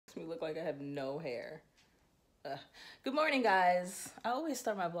me look like I have no hair. Good morning, guys. I always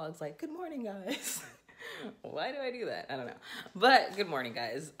start my vlogs like, good morning, guys. Why do I do that? I don't know. But good morning,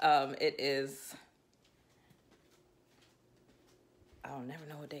 guys. It is... I'll never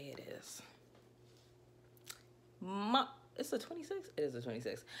know what day it is. It's the 26th? It is the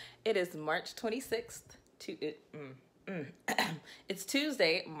 26th. It is March 26th. It's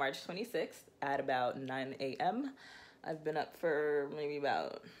Tuesday, March 26th at about 9 a.m. I've been up for maybe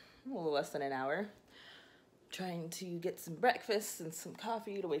about a little less than an hour, trying to get some breakfast and some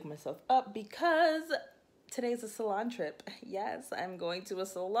coffee to wake myself up because today's a salon trip. Yes, I'm going to a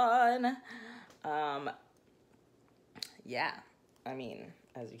salon. Yeah, I mean,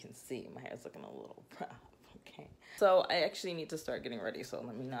 as you can see, my hair's looking a little rough. Okay, so I actually need to start getting ready, so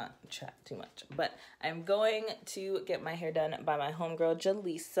let me not chat too much. But I'm going to get my hair done by my homegirl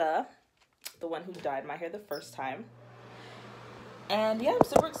Jahlesa, the one who dyed my hair the first time. And yeah, I'm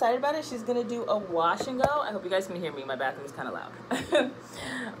super excited about it. She's gonna do a wash and go. I hope you guys can hear me. My bathroom is kind of loud.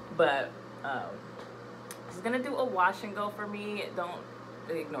 But she's gonna do a wash and go for me. Don't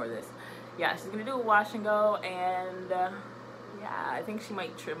ignore this. Yeah, she's gonna do a wash and go, and yeah, I think she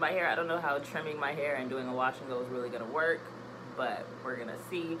might trim my hair. I don't know how trimming my hair and doing a wash and go is really gonna work, but we're gonna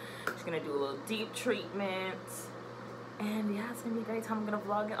see. She's gonna do a little deep treatment. And yeah, it's gonna be a great time. I'm gonna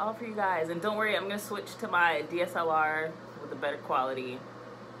vlog it all for you guys. And don't worry, I'm gonna switch to my DSLR with a better quality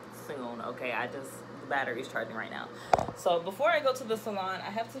soon. Okay, the battery's charging right now. So before I go to the salon,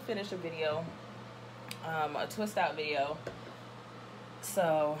 I have to finish a video, a twist out video.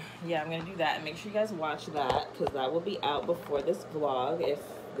 So yeah, I'm gonna do that, and make sure you guys watch that because that will be out before this vlog if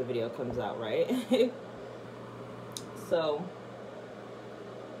the video comes out right. So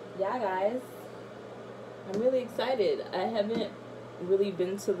yeah, guys, I'm really excited. I haven't really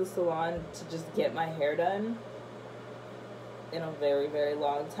been to the salon to just get my hair done in a very, very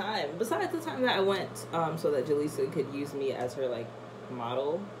long time. Besides the time that I went so that Jahlesa could use me as her like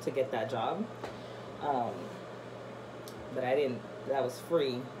model to get that job. But I didn't, that was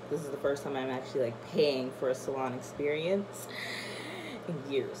free. This is the first time I'm actually like paying for a salon experience in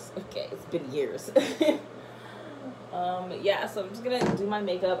years. Okay, it's been years. Yeah, so I'm just gonna do my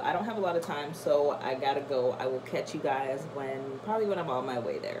makeup. I don't have a lot of time, so I gotta go. I will catch you guys probably when I'm on my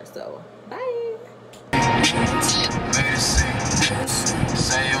way there. So bye.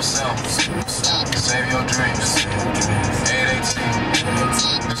 Save yourself, save your dreams.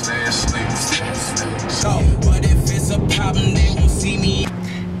 818, stay asleep. So, what if it's a problem? They won't see me.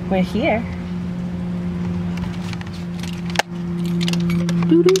 We're here.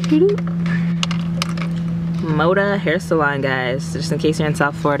 Moda hair salon, guys. Just in case you're in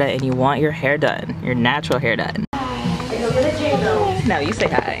South Florida and you want your hair done, your natural hair done. No, you say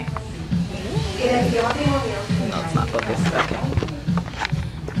hi. No, it's not focused. Okay.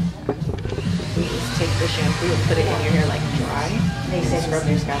 You just take the shampoo and put it in your hair like dry. They say scrub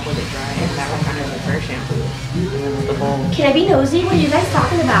your scalp with it dry, and that one kind of like hair shampoo. The bowl. Can I be nosy? What are you guys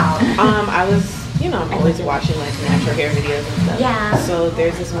talking about? I was, you know, I'm always watching like natural hair videos and stuff. Yeah. So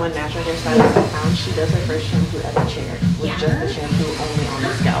there's this one natural hairstylist I found. She does her first shampoo at a chair with just the shampoo only on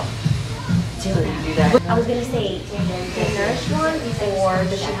the scalp. Do that. I was gonna say, the nourished one, or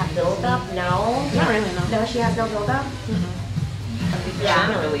does she have buildup? No. Not really, no. No, she has no buildup? Yeah.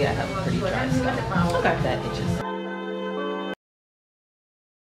 Generally, I have a pretty dry scalp. Okay. That itches.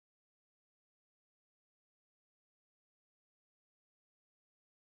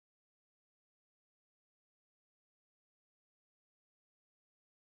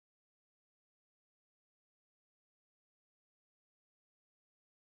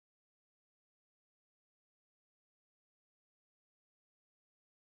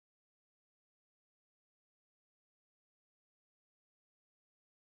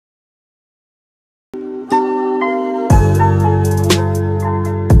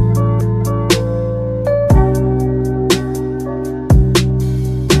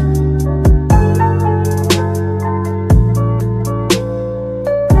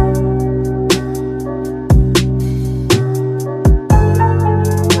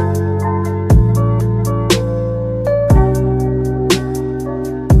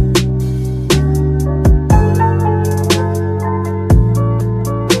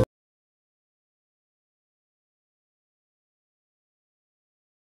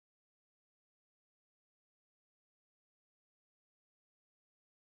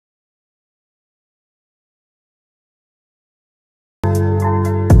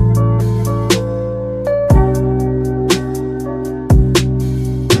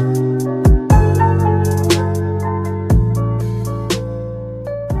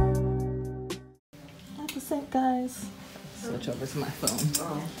 Switch over to my phone.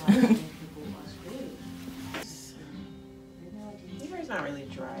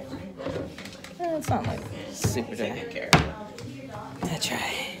 not like super dry. Taking care of it. I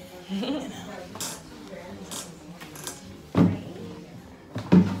try. You know.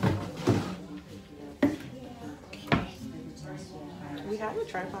 We have a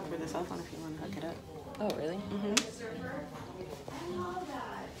tripod for the cell phone if you want to hook it up. Oh, really? Mm-hmm.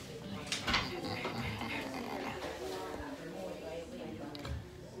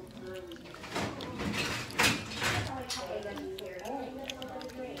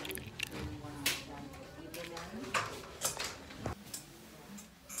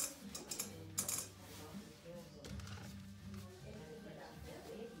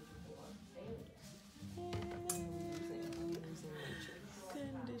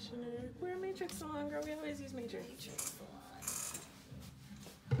 We're a Matrix salon, girl. We always use Matrix.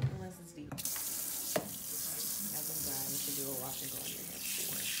 Unless it's deep. As I'm done, you can do a wash and go on your hair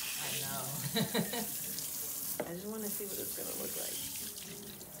before. I know. I just want to see what it's gonna look like.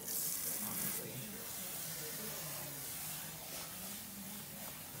 Honestly.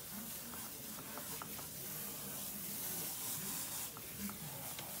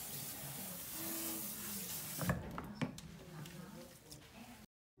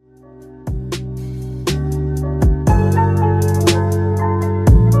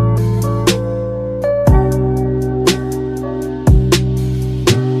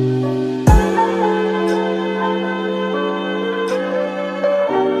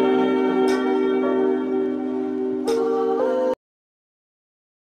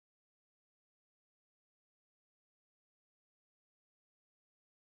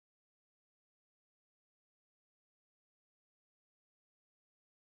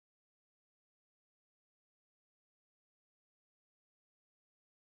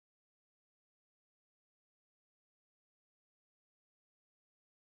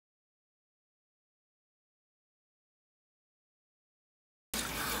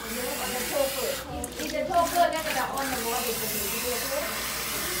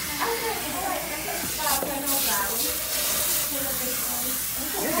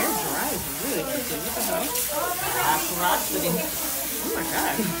 Your hair dries really quickly. What the hell? Porosity. Oh my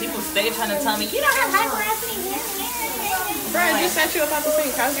god. People stay trying to tell me, you don't have high porosity hair. Bro, I just sent you about the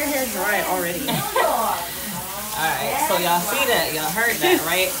sink. How's your hair dry already? Alright, so y'all see that? Y'all heard that,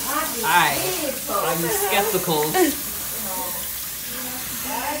 right? Alright. Are you skeptical?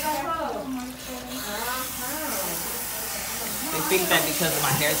 They think that because my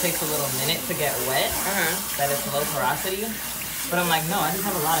hair takes a little minute to get wet, that it's low porosity. But I'm like, no, I just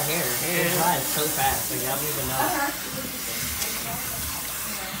have a lot of hair. It dries so fast. Like, y'all don't even know.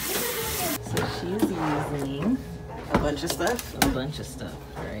 So she's using A bunch of stuff. a bunch of stuff.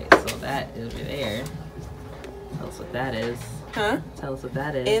 Alright, so that is over there. Tell us what that is. Huh? Tell us what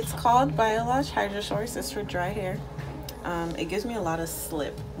that is. It's called BioLodge Hydro Source. It's for dry hair. It gives me a lot of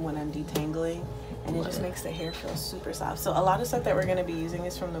slip when I'm detangling, and it just makes the hair feel super soft. So a lot of stuff that we're going to be using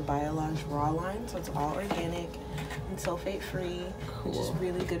is from the BioLodge Raw line. So it's all organic and sulfate free, which is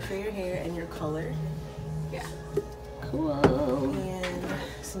really good for your hair and your color. Yeah. Cool. And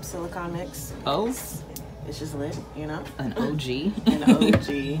some silicone mix. Oh, It's just lit, you know? an OG. An OG.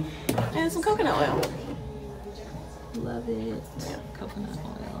 And some coconut oil. Love it. Yeah. Coconut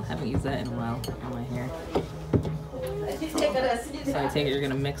oil. Haven't used that in a while on my hair. So I take it you're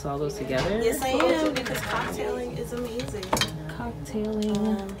gonna mix all those together? Yes, I am, because cocktailing is amazing.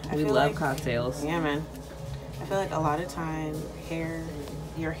 Cocktailing. I We feel love like- cocktails. Yeah, man. I feel like a lot of time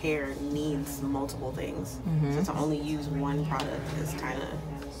your hair needs multiple things. So to only use one product is kind of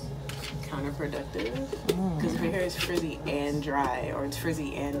counterproductive. Because if your hair is frizzy and dry, or it's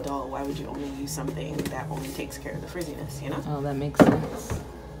frizzy and dull, why would you only use something that only takes care of the frizziness, you know? Oh, that makes sense.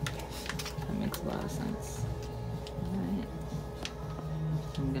 That makes a lot of sense. Alright.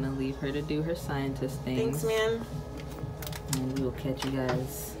 I'm gonna leave her to do her scientist things. Thanks, man. And we will catch you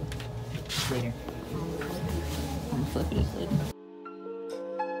guys later. I'm flippity flip.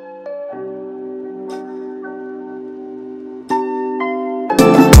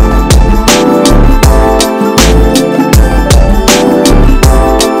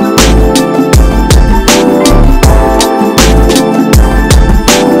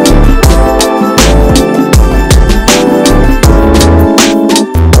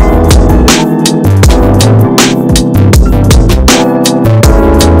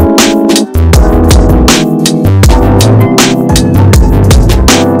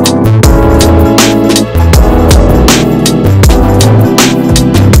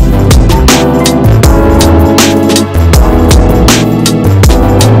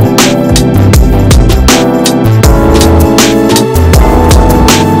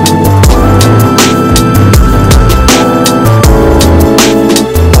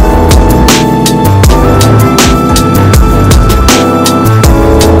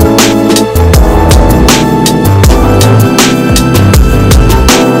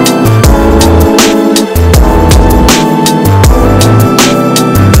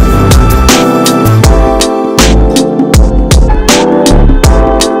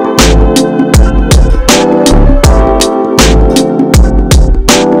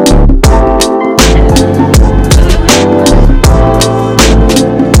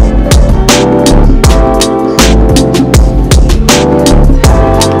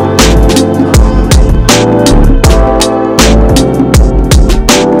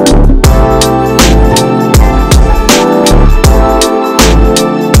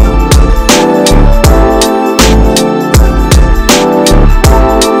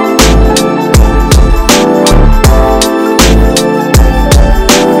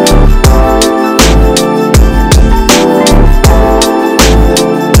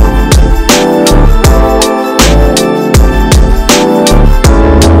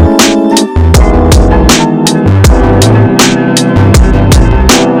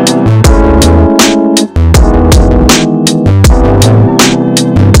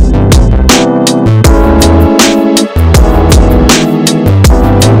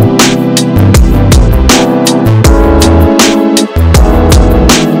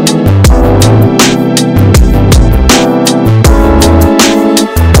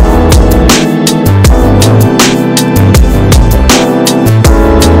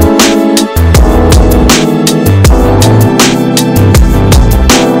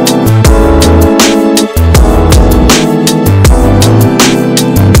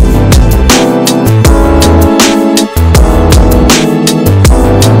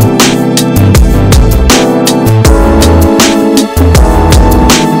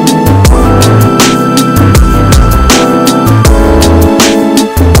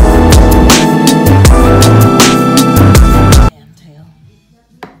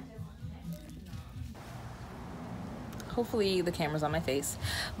 Hopefully the camera's on my face.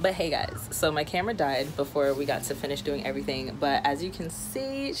 But hey guys, so my camera died before we got to finish doing everything, but as you can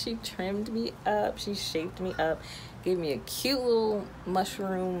see, she trimmed me up, she shaped me up, gave me a cute little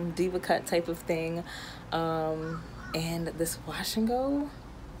mushroom diva cut type of thing. And this wash and go,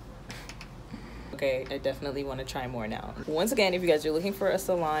 okay, I definitely want to try more now. Once again, if you guys are looking for a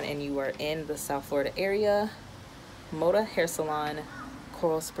salon and you are in the South Florida area, Moda Hair Salon,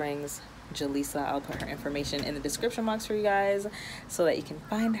 Coral Springs, Jahlesa. I'll put her information in the description box for you guys so that you can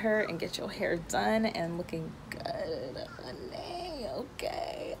find her and get your hair done and looking good, honey.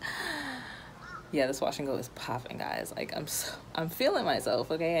 Okay. Yeah, this wash and go is popping, guys. Like, I'm feeling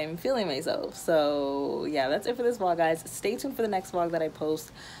myself, okay? I'm feeling myself. So yeah, that's it for this vlog, guys. Stay tuned for the next vlog that I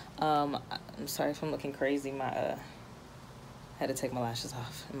post. I'm sorry if I'm looking crazy. I had to take my lashes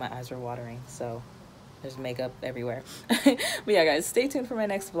off and my eyes were watering, so there's makeup everywhere. But yeah, guys, stay tuned for my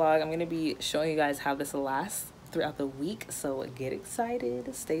next vlog. I'm gonna be showing you guys how this will last throughout the week, so get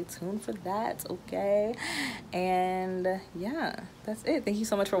excited. Stay tuned for that, okay? And yeah, that's it. Thank you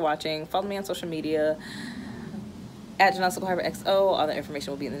so much for watching. Follow me on social media at Jonell XO. All the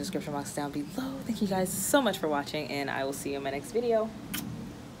information will be in the description box down below. Thank you guys so much for watching, and I will see you in my next video.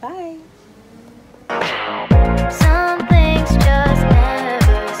 Bye.